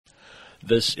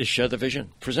This is Share the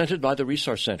Vision, presented by the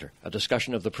Resource Center, a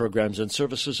discussion of the programs and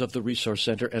services of the Resource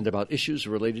Center and about issues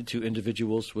related to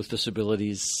individuals with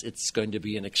disabilities. It's going to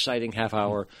be an exciting half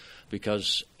hour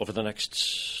because over the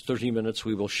next 30 minutes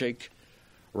we will shake,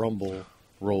 rumble,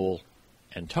 roll,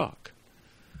 and talk.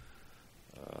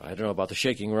 I don't know about the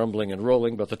shaking, rumbling, and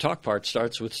rolling, but the talk part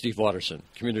starts with Steve Watterson,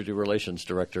 Community Relations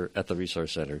Director at the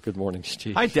Resource Center. Good morning,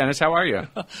 Steve. Hi, Dennis. How are you?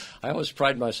 I always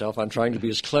pride myself on trying to be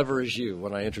as clever as you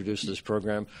when I introduce this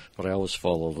program, but I always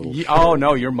fall a little short. Oh,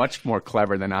 no, you're much more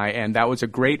clever than I, and that was a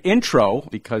great intro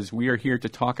because we are here to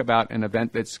talk about an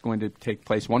event that's going to take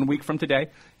place 1 week from today.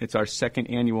 It's our second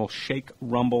annual Shake,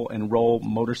 Rumble, and Roll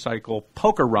motorcycle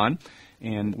poker run.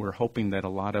 And we're hoping that a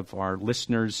lot of our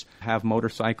listeners have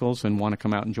motorcycles and want to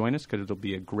come out and join us because it'll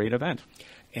be a great event.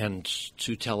 And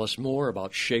to tell us more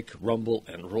about Shake, Rumble,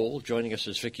 and Roll, joining us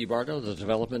is Vicki Bardo, the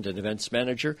Development and Events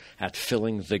Manager at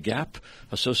Filling the Gap,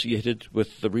 associated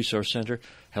with the Resource Center.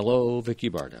 Hello, Vicki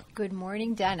Bardo. Good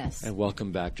morning, Dennis. And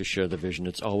welcome back to Share the Vision.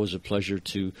 It's always a pleasure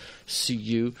to see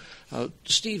you.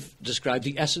 Steve described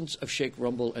the essence of Shake,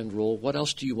 Rumble, and Roll. What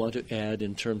else do you want to add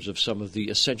in terms of some of the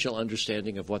essential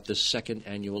understanding of what this second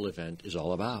annual event is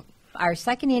all about? Our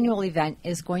second annual event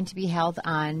is going to be held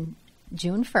on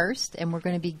June 1st, and we're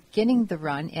going to be beginning the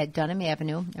run at Dunham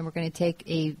Avenue, and we're going to take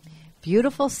a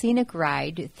beautiful scenic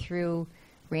ride through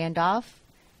Randolph,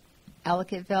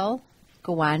 Ellicottville,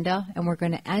 Gowanda, and we're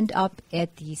going to end up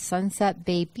at the Sunset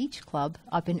Bay Beach Club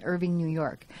up in Irving, New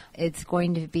York. It's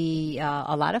going to be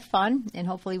a lot of fun, and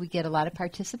hopefully we get a lot of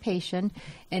participation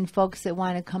and folks that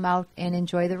want to come out and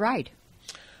enjoy the ride.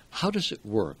 How does it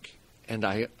work? And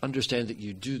I understand that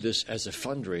you do this as a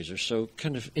fundraiser, so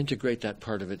kind of integrate that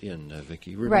part of it in,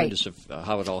 Vicki. Remind us of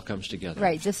how it all comes together.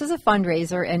 Right. This is a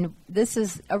fundraiser, and this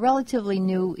is a relatively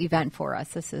new event for us.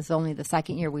 This is only the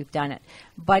second year we've done it.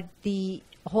 But the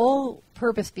whole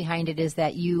purpose behind it is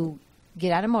that you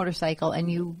get on a motorcycle and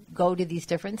you go to these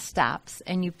different stops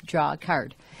and you draw a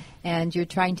card. And you're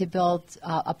trying to build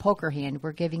a poker hand.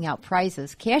 We're giving out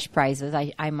prizes, cash prizes,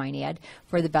 I might add,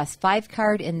 for the best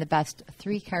 5-card and the best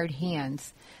 3-card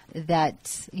hands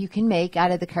that you can make out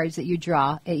of the cards that you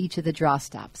draw at each of the draw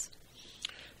stops.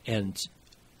 And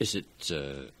is it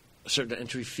a certain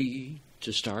entry fee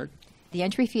to start? The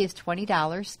entry fee is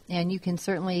 $20, and you can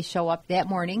certainly show up that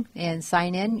morning and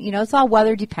sign in. You know, it's all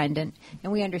weather dependent,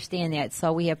 and we understand that.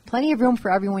 So we have plenty of room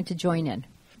for everyone to join in.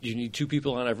 Do you need 2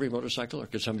 people on every motorcycle, or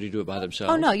could somebody do it by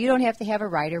themselves? Oh, no, you don't have to have a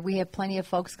rider. We have plenty of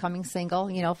folks coming single,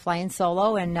 you know, flying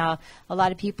solo, and a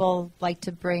lot of people like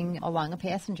to bring along a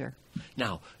passenger.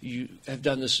 Now, you have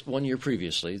done this 1 year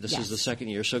previously. This is the second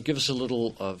year. So give us a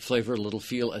little flavor, a little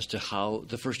feel as to how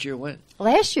the first year went.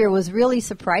 Last year was really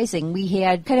surprising. We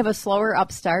had kind of a slower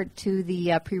upstart to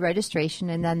the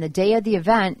pre-registration, and then the day of the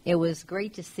event, it was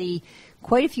great to see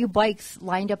quite a few bikes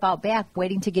lined up out back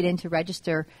waiting to get in to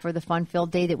register for the fun-filled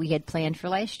day that we had planned for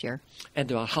last year. And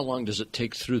about how long does it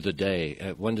take through the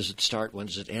day? When does it start? When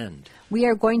does it end? We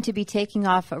are going to be taking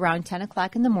off around 10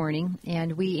 o'clock in the morning,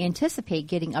 and we anticipate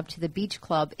getting up to the beach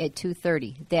club at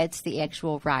 2:30. That's the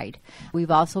actual ride. We've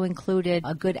also included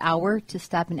a good hour to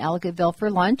stop in Ellicottville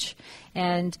for lunch,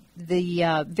 and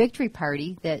the victory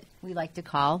party that we like to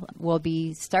call will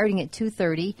be starting at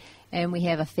 2:30, and we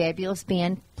have a fabulous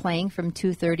band playing from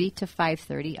 2:30 to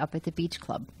 5:30 up at the beach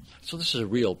club. So this is a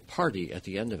real party at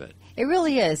the end of it. It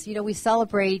really is. You know, we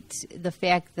celebrate the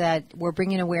fact that we're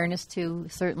bringing awareness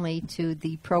certainly to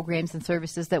the programs and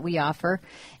services that we offer,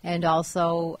 and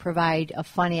also provide a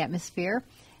fun atmosphere,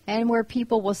 and where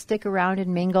people will stick around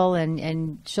and mingle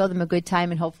and show them a good time,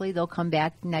 and hopefully they'll come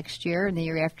back next year and the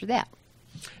year after that.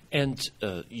 And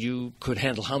you could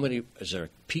handle how many? Is there a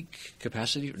peak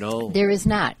capacity? No. There is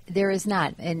not. There is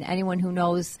not. And anyone who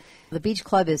knows, the beach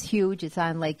club is huge. It's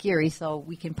on Lake Erie, so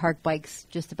we can park bikes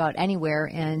just about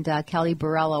anywhere. And Kelly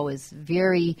Borello is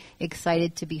very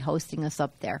excited to be hosting us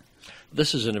up there.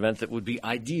 This is an event that would be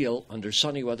ideal under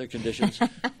sunny weather conditions,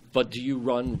 but do you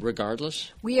run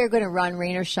regardless? We are going to run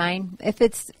rain or shine. If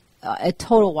it's a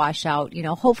total washout, you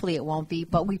know, hopefully it won't be,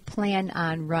 but we plan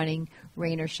on running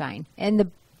rain or shine. And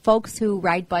the folks who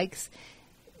ride bikes,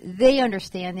 they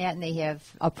understand that, and they have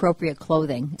appropriate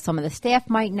clothing. Some of the staff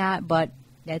might not, but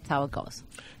that's how it goes.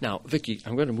 Now, Vicki,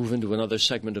 I'm going to move into another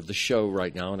segment of the show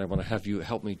right now, and I want to have you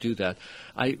help me do that.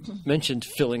 I mentioned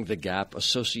filling the gap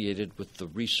associated with the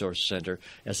Resource Center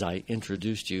as I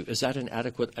introduced you. Is that an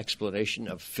adequate explanation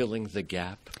of filling the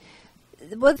gap?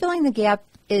 Well, Filling the Gap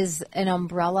is an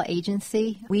umbrella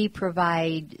agency. We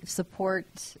provide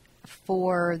support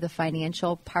for the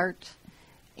financial part,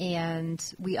 and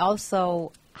we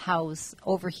also house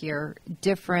over here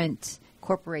different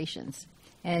corporations.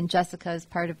 And Jessica is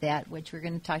part of that, which we're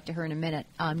going to talk to her in a minute.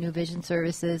 New Vision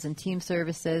Services and Team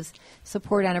Services,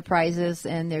 Support Enterprises,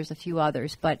 and there's a few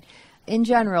others. But in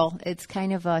general, it's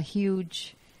kind of a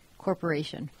huge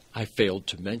corporation. I failed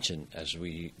to mention as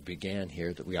we began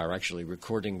here that we are actually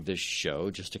recording this show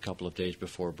just a couple of days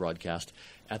before broadcast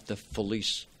at the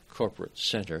Felice Corporate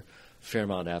Center,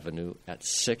 Fairmount Avenue at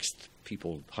 6th.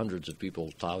 People, hundreds of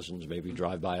people, thousands maybe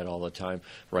drive by it all the time,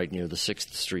 right near the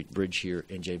 6th Street Bridge here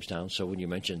in Jamestown. So when you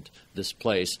mentioned this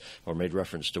place or made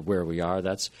reference to where we are,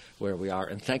 that's where we are.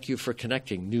 And thank you for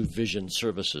connecting New Vision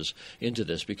Services into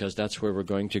this, because that's where we're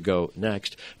going to go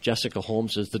next. Jessica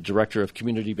Holmes is the Director of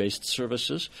Community-Based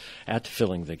Services at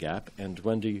Filling the Gap, and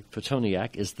Wendy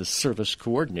Petoniak is the Service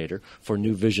Coordinator for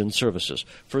New Vision Services.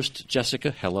 First, Jessica,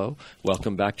 hello.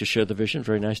 Welcome back to Share the Vision.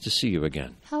 Very nice to see you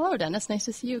again. Hello, Dennis. Nice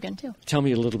to see you again, too. Tell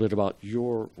me a little bit about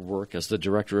your work as the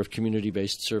Director of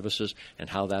Community-Based Services and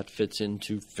how that fits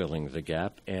into Filling the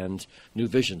Gap and New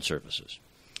Vision Services.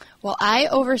 Well, I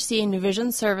oversee New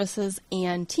Vision Services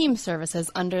and Team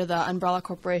Services under the umbrella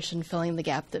corporation Filling the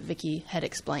Gap that Vicki had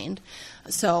explained.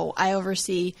 So I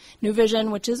oversee New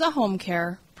Vision, which is a home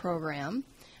care program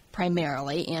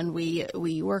primarily, and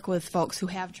we work with folks who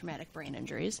have traumatic brain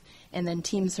injuries, and then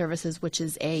Team Services, which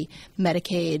is a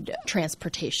Medicaid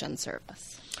transportation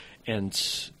service. And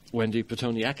Wendy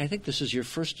Petoniak, I think this is your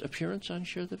first appearance on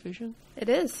Share the Vision? It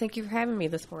is. Thank you for having me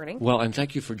this morning. Well, and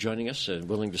thank you for joining us and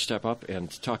willing to step up and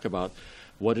talk about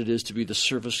what it is to be the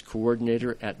service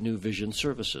coordinator at New Vision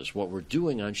Services. What we're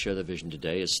doing on Share the Vision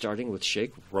today is starting with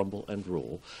Shake, Rumble, and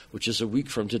Roll, which is a week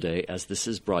from today as this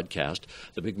is broadcast,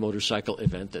 the big motorcycle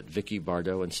event that Vicki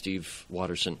Bardo and Steve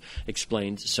Watterson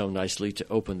explained so nicely to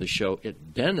open the show.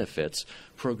 It benefits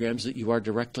programs that you are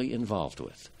directly involved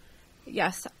with.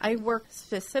 Yes, I work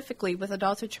specifically with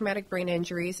adults with traumatic brain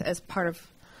injuries as part of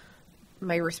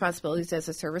my responsibilities as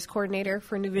a service coordinator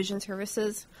for New Vision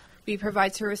Services. We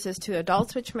provide services to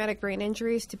adults with traumatic brain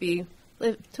injuries to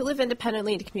live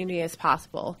independently in the community as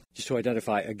possible. Just to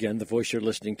identify again the voice you're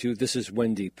listening to, this is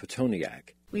Wendy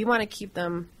Petoniak. We want to keep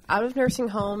them out of nursing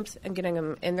homes and getting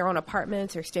them in their own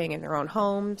apartments or staying in their own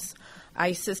homes. I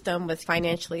assist them with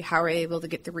financially how are they able to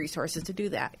get the resources to do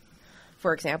that.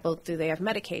 For example, do they have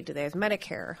Medicaid? Do they have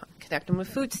Medicare? Connect them with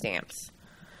food stamps.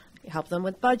 Help them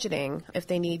with budgeting. If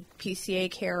they need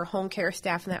PCA care or home care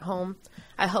staff in that home,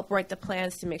 I help write the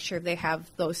plans to make sure they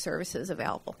have those services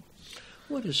available.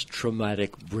 What is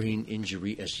traumatic brain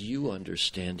injury as you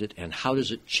understand it, and how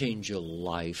does it change your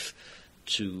life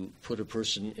to put a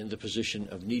person in the position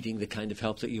of needing the kind of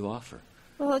help that you offer?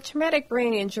 Well, a traumatic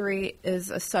brain injury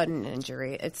is a sudden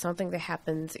injury. It's something that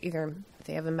happens either if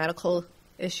they have a medical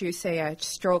issue, say a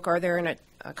stroke, or they're in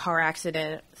a car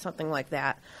accident, something like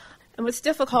that. And what's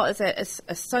difficult is that it's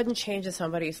a sudden change in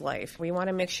somebody's life. We want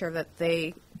to make sure that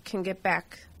they can get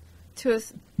back to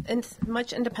as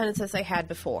much independence as they had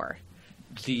before.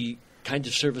 The kind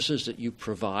of services that you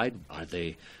provide, are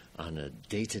they on a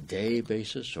day-to-day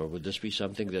basis, or would this be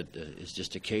something that is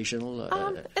just occasional?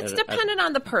 It's dependent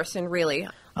on the person, really.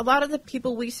 A lot of the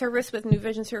people we service with New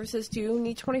Vision Services do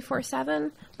need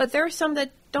 24/7, but there are some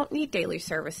that don't need daily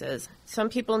services. Some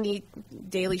people need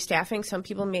daily staffing. Some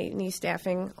people may need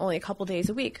staffing only a couple days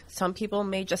a week. Some people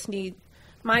may just need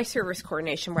my service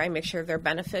coordination, where I make sure their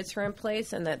benefits are in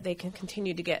place and that they can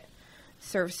continue to get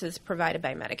services provided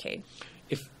by Medicaid.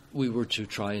 If we were to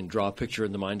try and draw a picture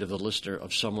in the mind of the listener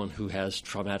of someone who has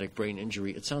traumatic brain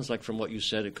injury, it sounds like from what you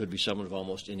said it could be someone of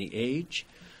almost any age,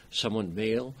 someone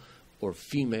male or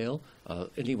female.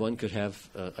 Anyone could have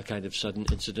a kind of sudden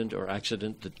incident or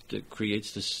accident that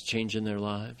creates this change in their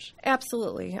lives?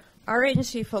 Absolutely. Our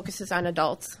agency focuses on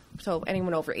adults, so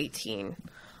anyone over 18.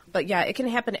 But yeah, it can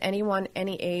happen to anyone,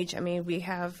 any age. I mean, we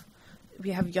have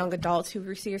young adults who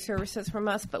receive services from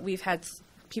us, but we've had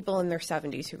people in their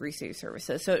 70s who receive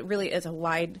services. So it really is a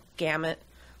wide gamut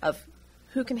of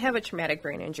who can have a traumatic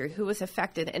brain injury, who is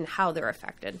affected, and how they're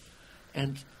affected.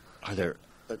 And are there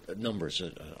numbers,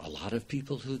 a lot of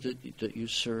people that you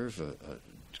serve?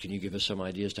 Can you give us some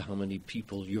idea as to how many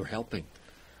people you're helping?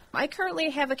 I currently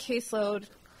have a caseload,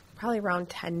 probably around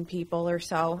 10 people or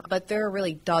so, but there are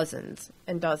really dozens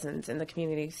and dozens in the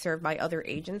community served by other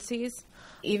agencies.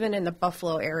 Even in the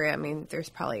Buffalo area, I mean, there's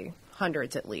probably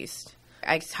hundreds at least.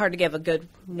 It's hard to give a good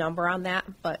number on that,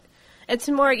 but it's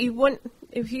more, you wouldn't,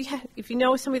 if you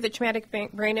know somebody with a traumatic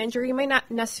brain injury, you may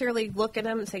not necessarily look at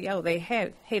them and say, oh, they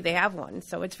have one.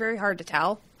 So it's very hard to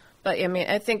tell. But I mean,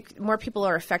 I think more people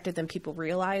are affected than people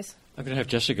realize. I'm going to have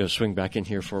Jessica swing back in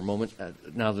here for a moment.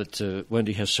 Now that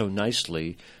Wendy has so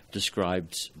nicely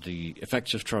described the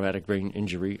effects of traumatic brain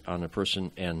injury on a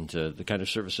person and the kind of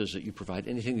services that you provide,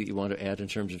 anything that you want to add in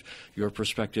terms of your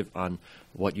perspective on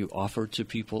what you offer to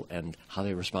people and how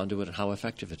they respond to it and how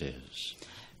effective it is?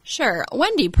 Sure.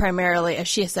 Wendy primarily, as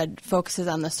she said, focuses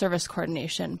on the service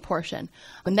coordination portion.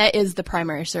 And that is the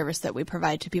primary service that we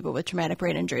provide to people with traumatic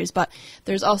brain injuries. But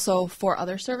there's also 4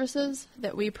 other services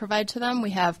that we provide to them. We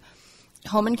have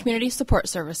Home and Community Support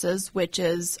Services, which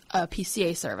is a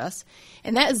PCA service.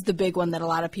 And that is the big one that a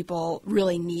lot of people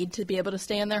really need to be able to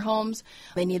stay in their homes.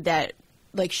 They need that,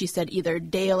 like she said, either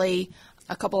daily,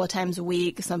 a couple of times a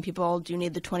week. Some people do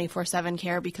need the 24/7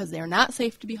 care because they're not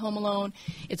safe to be home alone.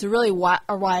 It's a really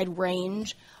a wide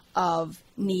range of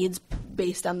needs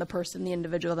based on the person, the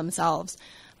individual themselves.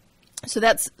 So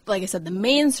that's, like I said, the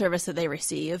main service that they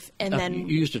receive. And then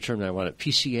you used a term that I wanted,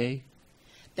 PCA?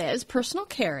 That is personal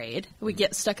care aid. We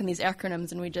get stuck in these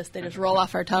acronyms and they just roll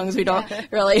off our tongues. We don't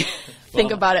really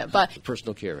think about it. But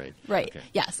personal care aid. Right. Okay.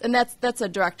 Yes. And that's a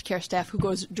direct care staff who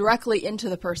goes directly into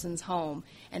the person's home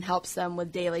and helps them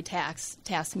with daily tasks.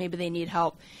 Maybe they need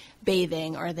help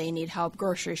bathing or they need help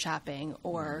grocery shopping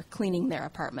or cleaning their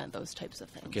apartment, those types of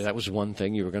things. Okay, that was one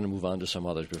thing. You were going to move on to some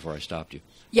others before I stopped you.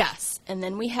 Yes. And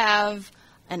then we have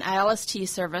an ILST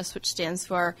service, which stands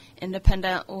for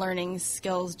Independent Learning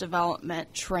Skills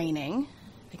Development Training.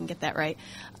 If I can get that right.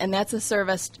 And that's a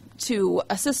service to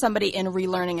assist somebody in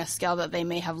relearning a skill that they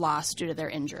may have lost due to their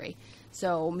injury.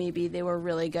 So maybe they were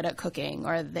really good at cooking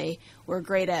or they were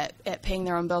great at paying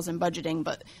their own bills and budgeting,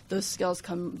 but those skills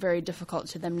come very difficult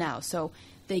to them now. So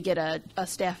they get a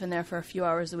staff in there for a few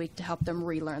hours a week to help them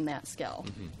relearn that skill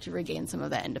to regain some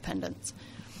of that independence.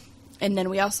 And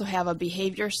then we also have a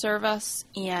behavior service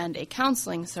and a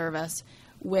counseling service,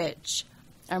 which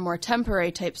are more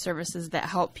temporary type services that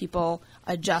help people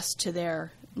adjust to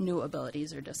their new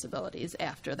abilities or disabilities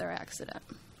after their accident.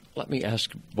 Let me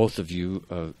ask both of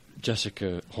you,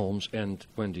 Jessica Holmes and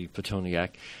Wendy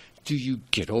Petoniak, do you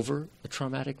get over a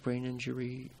traumatic brain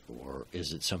injury, or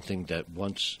is it something that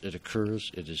once it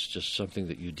occurs, it is just something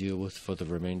that you deal with for the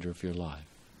remainder of your life?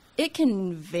 It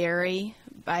can vary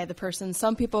by the person.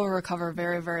 Some people recover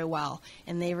very, very well,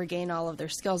 and they regain all of their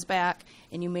skills back,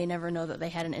 and you may never know that they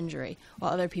had an injury,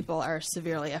 while other people are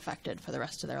severely affected for the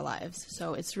rest of their lives.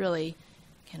 So it's really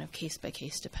kind of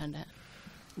case-by-case dependent.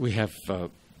 We have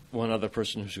one other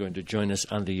person who's going to join us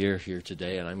on the air here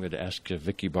today, and I'm going to ask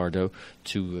Vicky Bardo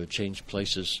to change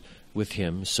places with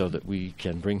him so that we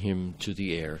can bring him to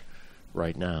the air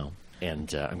right now.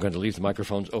 And I'm going to leave the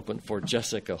microphones open for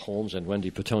Jessica Holmes and Wendy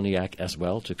Petoniak as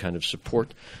well to kind of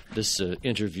support this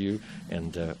interview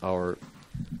and our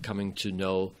coming to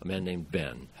know a man named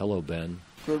Ben. Hello, Ben.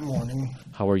 Good morning.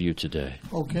 How are you today?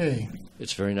 Okay.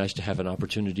 It's very nice to have an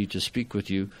opportunity to speak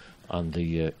with you on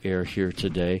the air here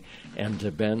today.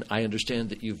 And Ben, I understand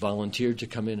that you volunteered to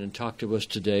come in and talk to us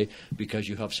today because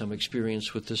you have some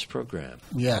experience with this program.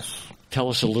 Yes. Tell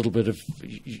us a little bit of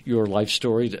your life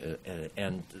story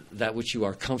and that which you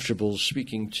are comfortable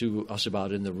speaking to us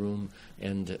about in the room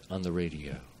and on the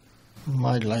radio.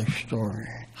 My life story.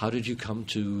 How did you come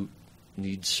to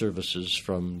need services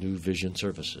from New Vision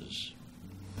Services?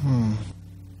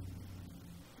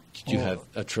 Did you have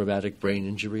a traumatic brain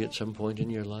injury at some point in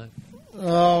your life?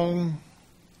 Well,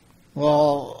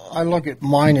 I look at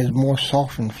mine as more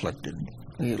self-inflicted.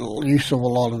 Use of a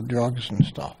lot of drugs and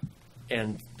stuff.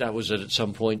 And that was at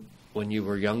some point when you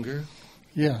were younger?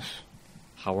 Yes.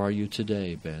 How are you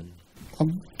today, Ben?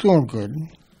 I'm doing good.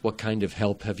 What kind of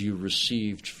help have you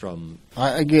received from...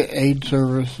 I get aid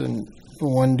service, and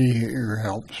Wendy here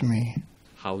helps me.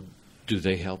 How do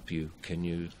they help you? Can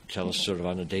you tell us sort of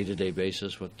on a day-to-day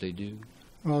basis what they do?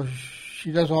 Well,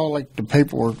 she does all like the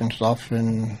paperwork and stuff,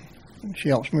 and she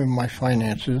helps me with my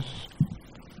finances.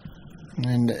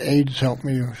 And the aides help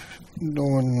me with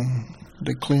doing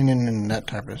the cleaning and that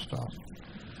type of stuff.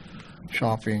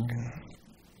 Shopping.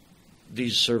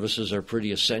 These services are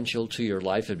pretty essential to your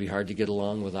life. It'd be hard to get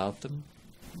along without them?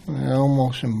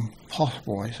 Almost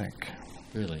impossible, I think.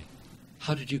 Really?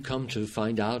 How did you come to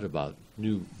find out about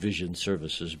New Vision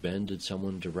Services, Ben? Did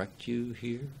someone direct you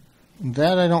here?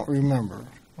 That I don't remember.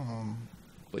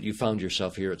 But you found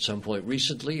yourself here at some point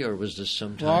recently, or was this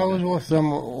some time Well, I was back? with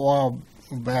them a while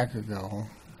back ago.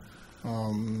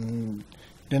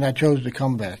 Then I chose to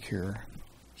come back here.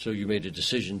 So you made a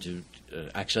decision to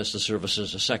access the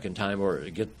services a second time or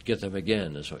get them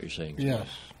again, is what you're saying? Yes.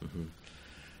 Mm-hmm.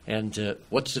 And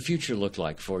what's the future look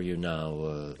like for you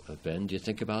now, Ben? Do you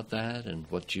think about that and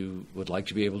what you would like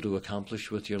to be able to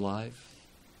accomplish with your life?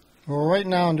 Well, right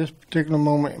now, in this particular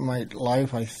moment in my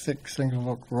life, I think things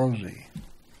look rosy.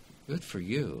 Good for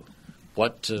you.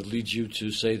 What leads you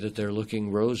to say that they're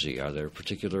looking rosy? Are there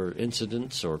particular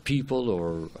incidents or people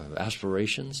or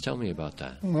aspirations? Tell me about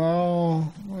that.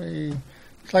 Well,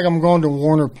 it's like I'm going to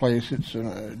Warner Place. It's an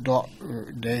adult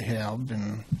dayhab,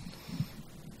 and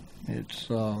it's,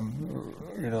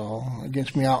 it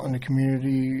gets me out in the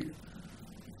community,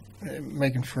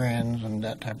 making friends and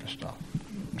that type of stuff,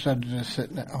 instead of just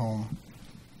sitting at home.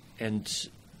 And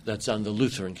that's on the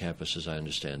Lutheran campus, as I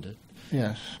understand it.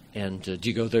 Yes. And do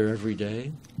you go there every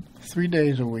day? 3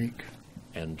 days a week.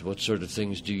 And what sort of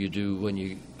things do you do when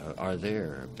you are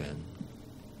there, Ben?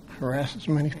 Harass as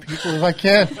many people as I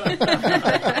can.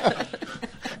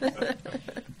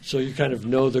 So you kind of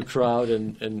know the crowd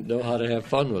and know how to have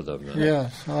fun with them.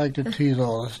 Yes, I like to tease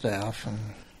all the staff, and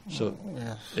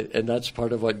yes. And that's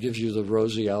part of what gives you the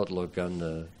rosy outlook on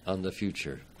the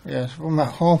future. Yes, when I'm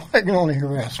at home, I can only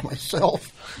harass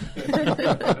myself.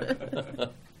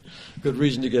 Good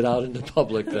reason to get out into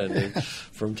public then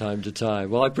from time to time.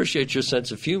 Well, I appreciate your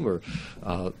sense of humor,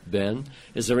 Ben.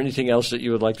 Is there anything else that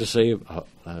you would like to say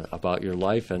about your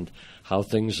life and how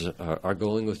things are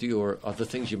going with you, or other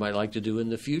things you might like to do in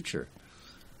the future?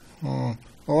 Well,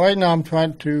 right now I'm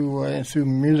trying to, through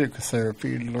music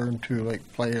therapy, learn to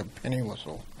play a penny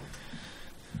whistle.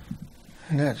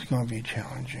 And that's going to be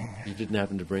challenging. You didn't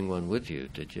happen to bring one with you,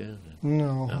 did you?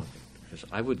 No. Because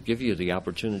I would give you the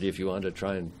opportunity if you wanted to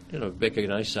try and make a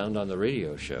nice sound on the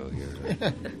radio show here.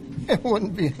 It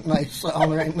wouldn't be a nice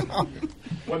sound right now.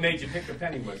 What made you pick a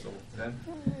penny whistle then?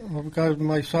 Well, because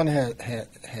my son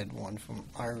had one from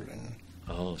Ireland.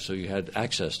 Oh, so you had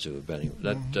access to it, Benny.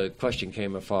 That question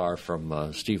came afar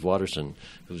from Steve Watterson,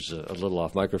 who's a little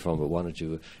off microphone, but wanted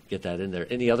to get that in there.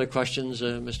 Any other questions,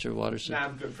 Mr. Watterson? No,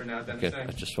 I'm good for now, Dennis. Okay,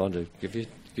 I just wanted to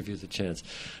give you the chance.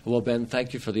 Well, Ben,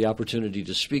 thank you for the opportunity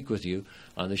to speak with you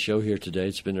on the show here today.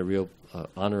 It's been a real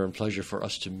honor and pleasure for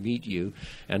us to meet you,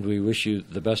 and we wish you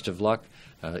the best of luck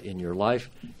in your life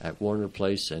at Warner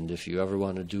Place, and if you ever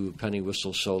want to do a penny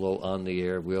whistle solo on the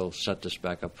air, we'll set this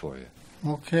back up for you.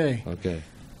 Okay. Okay.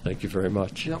 Thank you very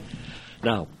much. Yep.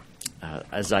 Now,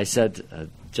 as I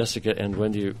said, Jessica and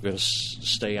Wendy are going to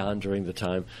stay on during the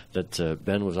time that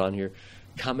Ben was on here.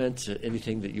 Comment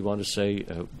anything that you want to say,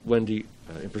 Wendy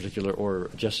in particular, or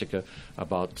Jessica,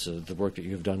 about the work that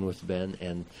you've done with Ben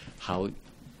and how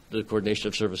the coordination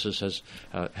of services has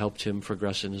helped him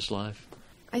progress in his life.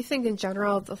 I think in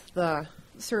general, the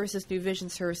services New Vision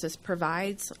Services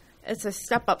provides, it's a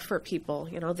step up for people.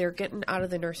 They're getting out of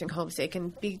the nursing homes. They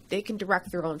can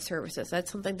direct their own services.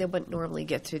 That's something they wouldn't normally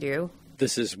get to do.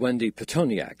 This is Wendy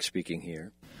Petoniak speaking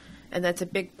here. And that's a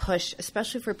big push,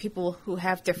 especially for people who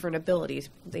have different abilities.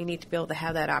 They need to be able to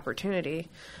have that opportunity.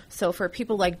 So for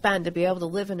people like Ben to be able to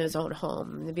live in his own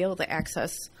home, and to be able to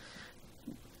access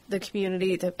the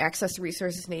community, to access the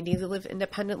resources they need to live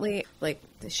independently, like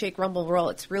the ShakeRumble role,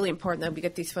 it's really important that we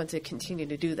get these funds to continue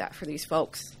to do that for these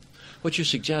folks. What you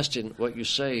suggest in what you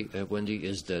say, Wendy,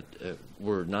 is that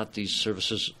we're not these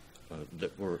services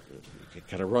that were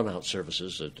kind of run-out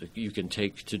services that you can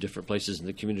take to different places in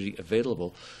the community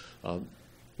available.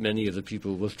 Many of the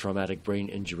people with traumatic brain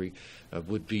injury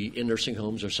would be in nursing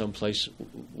homes or someplace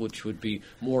which would be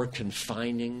more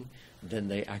confining than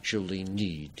they actually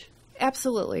need.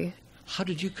 Absolutely. How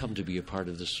did you come to be a part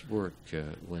of this work,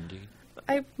 Wendy?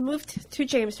 I moved to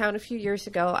Jamestown a few years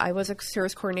ago. I was a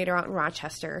service coordinator out in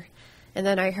Rochester. And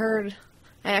then I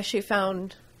actually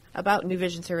found about New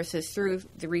Vision Services through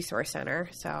the Resource Center.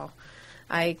 So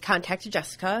I contacted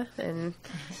Jessica and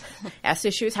asked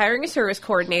if she was hiring a service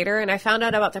coordinator, and I found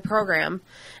out about the program.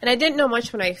 And I didn't know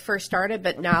much when I first started,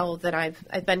 but now that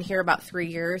I've been here about 3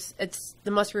 years, it's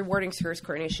the most rewarding service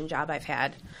coordination job I've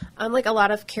had. Unlike a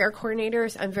lot of care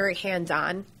coordinators, I'm very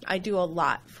hands-on. I do a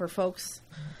lot for folks.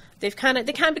 They kind of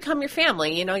become your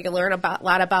family. You learn a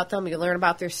lot about them. You learn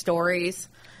about their stories,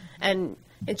 and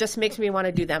it just makes me want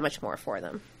to do that much more for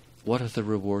them. What are the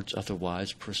rewards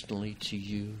otherwise, personally, to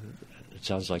you? It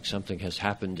sounds like something has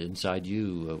happened inside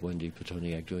you, Wendy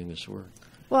Petoniak, doing this work.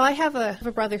 Well, I have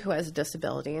a brother who has a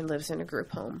disability and lives in a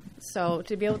group home. So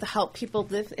to be able to help people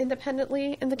live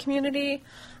independently in the community,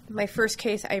 my first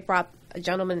case, I brought a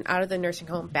gentleman out of the nursing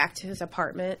home back to his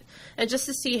apartment. And just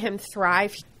to see him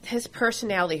thrive, his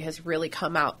personality has really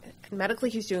come out. Medically,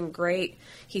 he's doing great.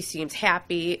 He seems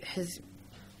happy. His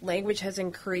language has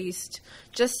increased.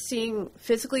 Just seeing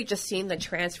the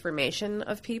transformation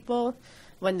of people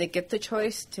when they get the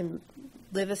choice to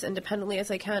live as independently as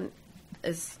they can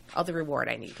is all the reward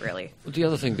I need, really. The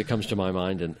other thing that comes to my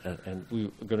mind, and we're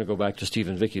going to go back to Steve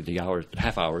and Vicki,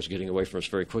 half hour is getting away from us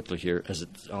very quickly here, as it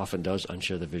often does on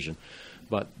Share the Vision.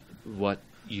 But what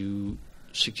you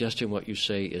suggest and what you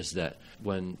say is that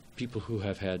when people who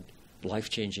have had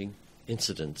life-changing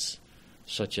incidents,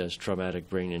 such as traumatic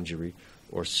brain injury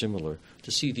or similar,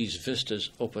 to see these vistas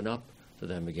open up to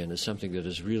them again is something that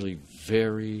is really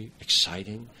very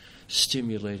exciting,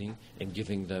 stimulating, and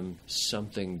giving them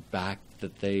something back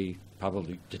that they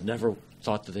probably never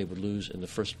thought that they would lose in the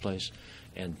first place,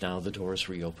 and now the door is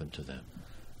reopened to them.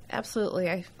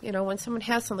 Absolutely. When someone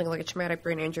has something like a traumatic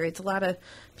brain injury, it's a lot of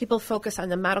people focus on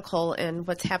the medical and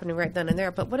what's happening right then and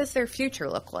there, but what does their future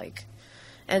look like?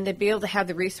 And to be able to have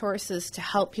the resources to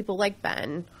help people like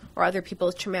Ben or other people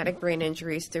with traumatic brain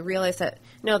injuries to realize that,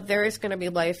 there is going to be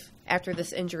life after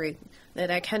this injury,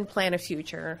 that I can plan a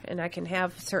future and I can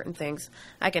have certain things.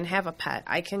 I can have a pet.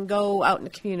 I can go out in the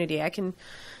community. I can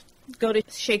go to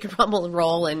ShakeRumble and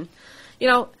roll and,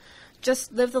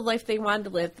 just live the life they wanted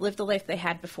to live the life they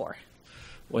had before.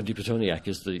 Wendy Petoniak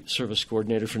is the service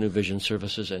coordinator for New Vision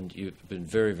Services, and you've been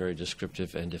very, very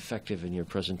descriptive and effective in your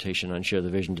presentation on Share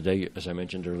the Vision today. As I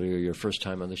mentioned earlier, your first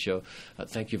time on the show.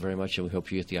 Thank you very much, and we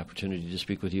hope you get the opportunity to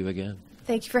speak with you again.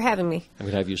 Thank you for having me. I'm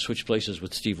going to have you switch places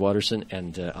with Steve Watterson,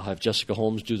 and I'll have Jessica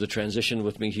Holmes do the transition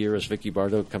with me here as Vicky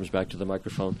Bardo comes back to the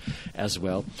microphone as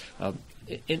well.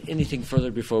 Anything further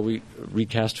before we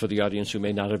recast for the audience who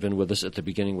may not have been with us at the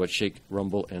beginning what Shake,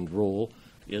 Rumble, and Roll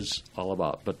is all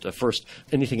about? But first,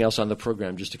 anything else on the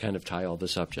program just to kind of tie all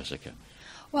this up, Jessica?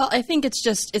 Well, I think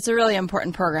it's a really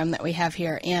important program that we have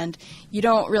here, and you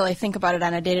don't really think about it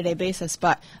on a day-to-day basis,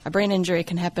 but a brain injury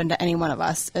can happen to any one of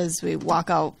us as we walk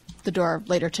out the door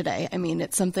later today. I mean,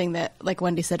 it's something that, like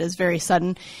Wendy said, is very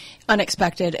sudden,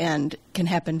 unexpected, and can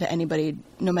happen to anybody,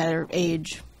 no matter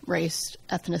age, race,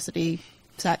 ethnicity,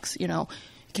 sex, it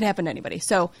can happen to anybody.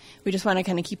 So we just want to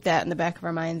kind of keep that in the back of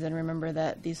our minds and remember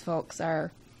that these folks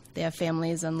they have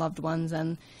families and loved ones,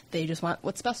 and they just want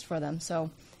what's best for them.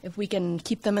 So if we can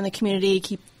keep them in the community,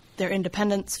 keep their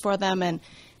independence for them,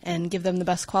 and give them the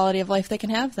best quality of life they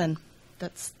can have, then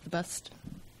that's the best.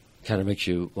 Kind of makes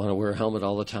you want to wear a helmet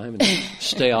all the time and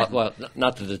stay off. Well,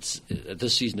 not that it's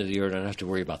this season of the year, I don't have to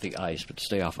worry about the ice, but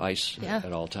stay off ice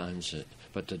at all times.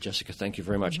 But Jessica, thank you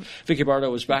very much. Vicki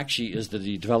Bardo is back. She is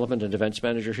the Development and Events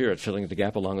Manager here at Filling the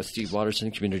Gap, along with Steve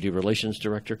Watterson, Community Relations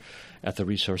Director at the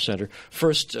Resource Center.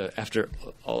 First, after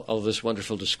all this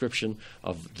wonderful description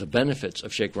of the benefits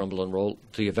of Shake, Rumble, and Roll,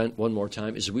 the event one more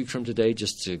time is a week from today,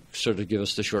 just to sort of give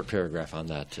us the short paragraph on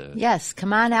that. Yes,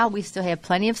 come on out. We still have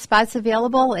plenty of spots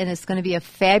available, and it's going to be a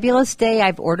fabulous day.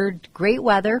 I've ordered great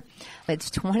weather. It's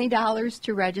 $20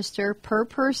 to register per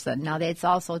person. Now, that's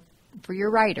also for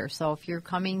your rider. So if you're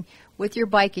coming with your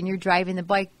bike and you're driving the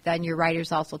bike, then your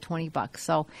rider's also $20.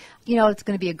 So, it's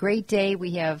going to be a great day.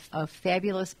 We have a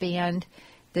fabulous band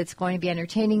that's going to be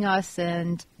entertaining us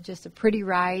and just a pretty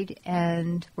ride,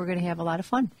 and we're going to have a lot of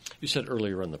fun. You said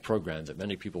earlier in the program that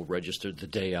many people registered the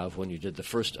day of when you did the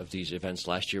first of these events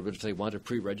last year, but if they want to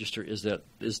pre-register, is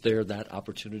there that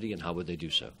opportunity, and how would they do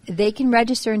so? They can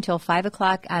register until 5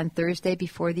 o'clock on Thursday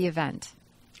before the event.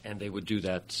 And they would do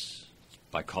that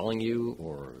by calling you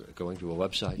or going to a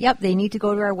website? Yep, they need to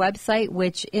go to our website,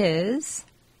 which is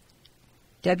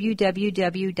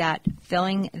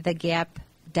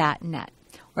www.fillingthegap.net.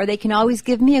 Or they can always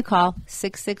give me a call,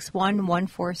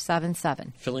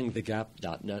 661-1477.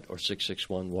 Fillingthegap.net or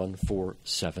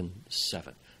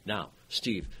 661-1477. Now,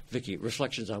 Steve, Vicki,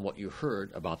 reflections on what you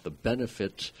heard about the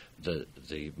benefit, the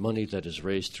money that is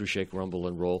raised through Shake, Rumble,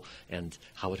 and Roll, and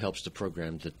how it helps the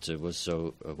program that was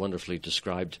so wonderfully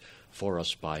described for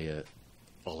us by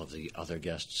all of the other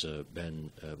guests,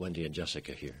 Ben, Wendy, and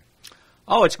Jessica here.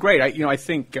 Oh, it's great. I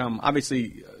think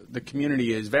obviously the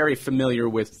community is very familiar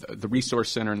with the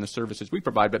Resource Center and the services we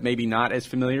provide, but maybe not as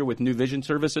familiar with New Vision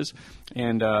Services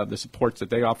and the supports that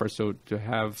they offer. So to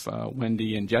have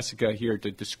Wendy and Jessica here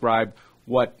to describe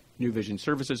what New Vision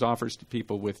Services offers to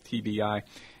people with TBI,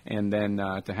 and then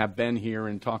to have Ben here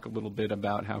and talk a little bit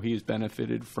about how he has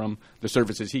benefited from the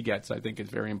services he gets, I think is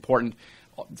very important.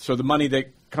 So the money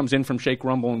that comes in from Shake,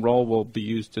 Rumble, and Roll will be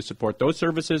used to support those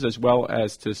services as well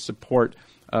as to support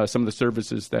some of the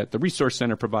services that the Resource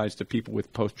Center provides to people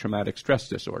with post-traumatic stress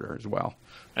disorder as well.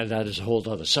 And that is a whole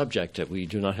other subject that we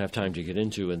do not have time to get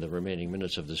into in the remaining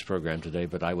minutes of this program today,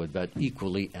 but I would bet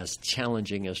equally as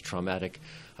challenging as traumatic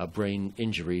brain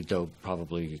injury, though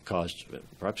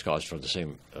perhaps caused from the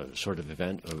same sort of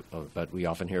event, but we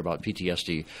often hear about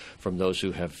PTSD from those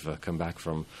who have come back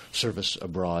from service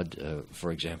abroad,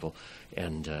 for example,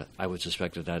 and I would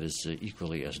suspect that is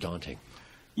equally as daunting.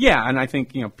 Yeah, and I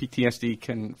think, PTSD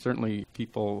can certainly,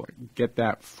 people get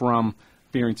that from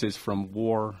experiences from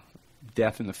war,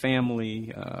 death in the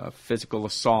family, physical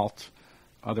assault,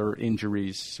 other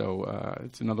injuries. So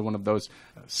it's another one of those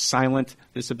silent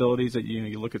disabilities that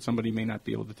you look at somebody, may not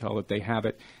be able to tell that they have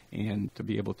it, and to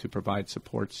be able to provide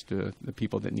supports to the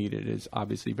people that need it is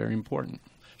obviously very important.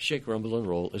 Shake, Rumble, and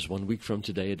Roll is 1 week from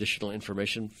today. Additional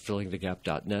information,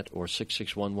 fillingthegap.net or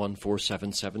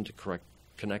 6611477 to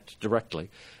connect directly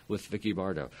with Vicki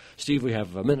Bardo. Steve, we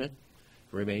have a minute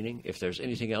remaining. If there's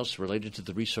anything else related to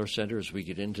the Resource Center as we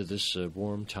get into this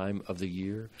warm time of the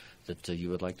year that you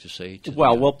would like to say to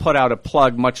Well, we'll put out a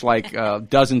plug, much like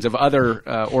dozens of other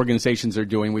organizations are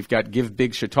doing. We've got Give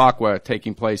Big Chautauqua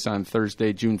taking place on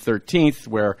Thursday, June 13th,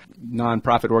 where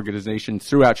nonprofit organizations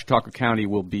throughout Chautauqua County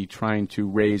will be trying to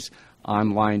raise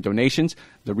online donations.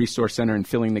 The Resource Center and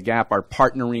Filling the Gap are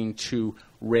partnering to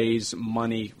raise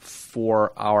money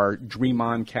for our Dream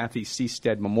On Kathy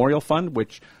Seastead Memorial Fund,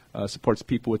 which supports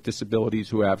people with disabilities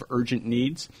who have urgent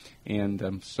needs.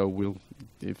 And so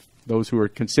if those who are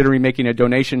considering making a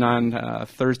donation on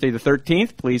Thursday the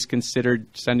 13th, please consider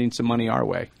sending some money our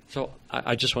way. So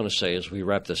I just want to say as we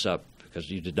wrap this up, because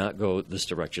you did not go this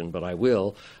direction, but I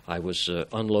will. I was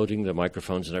unloading the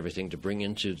microphones and everything to bring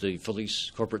into the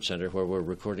Felice Corporate Center where we're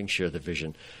recording Share the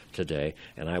Vision today,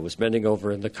 and I was bending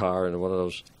over in the car in one of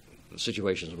those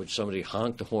situations in which somebody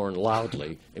honked the horn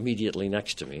loudly immediately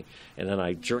next to me, and then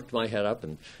I jerked my head up,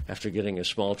 and after getting a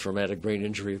small traumatic brain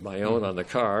injury of my own on the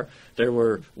car, there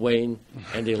were Wayne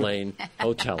and Elaine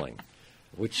hoteling,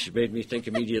 which made me think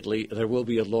immediately there will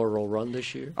be a Laurel Run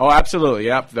this year. Oh, absolutely,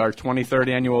 yep. Our 23rd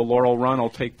annual Laurel Run will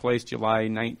take place July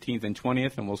 19th and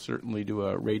 20th, and we'll certainly do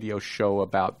a radio show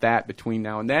about that between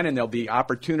now and then, and there'll be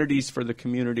opportunities for the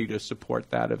community to support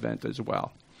that event as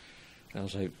well.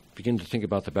 As I begin to think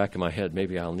about the back of my head,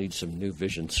 maybe I'll need some new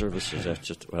vision services. That's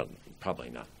just, well, probably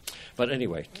not. But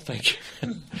anyway, thank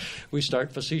you. We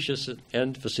start facetious and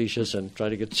end facetious and try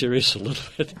to get serious a little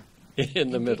bit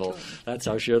in the middle. That's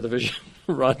how Share the Vision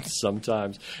runs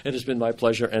sometimes. It has been my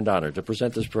pleasure and honor to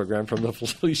present this program from the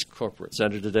Felice Corporate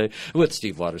Center today with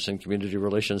Steve Watterson, Community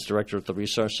Relations Director at the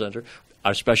Resource Center,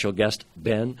 our special guest,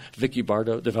 Ben, Vicki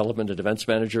Bardo, Development and Events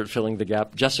Manager at Filling the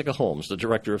Gap, Jessica Holmes, the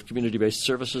Director of Community-Based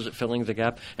Services at Filling the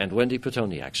Gap, and Wendy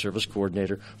Petoniak, Service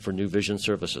Coordinator for New Vision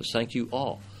Services. Thank you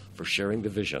all for sharing the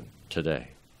vision today.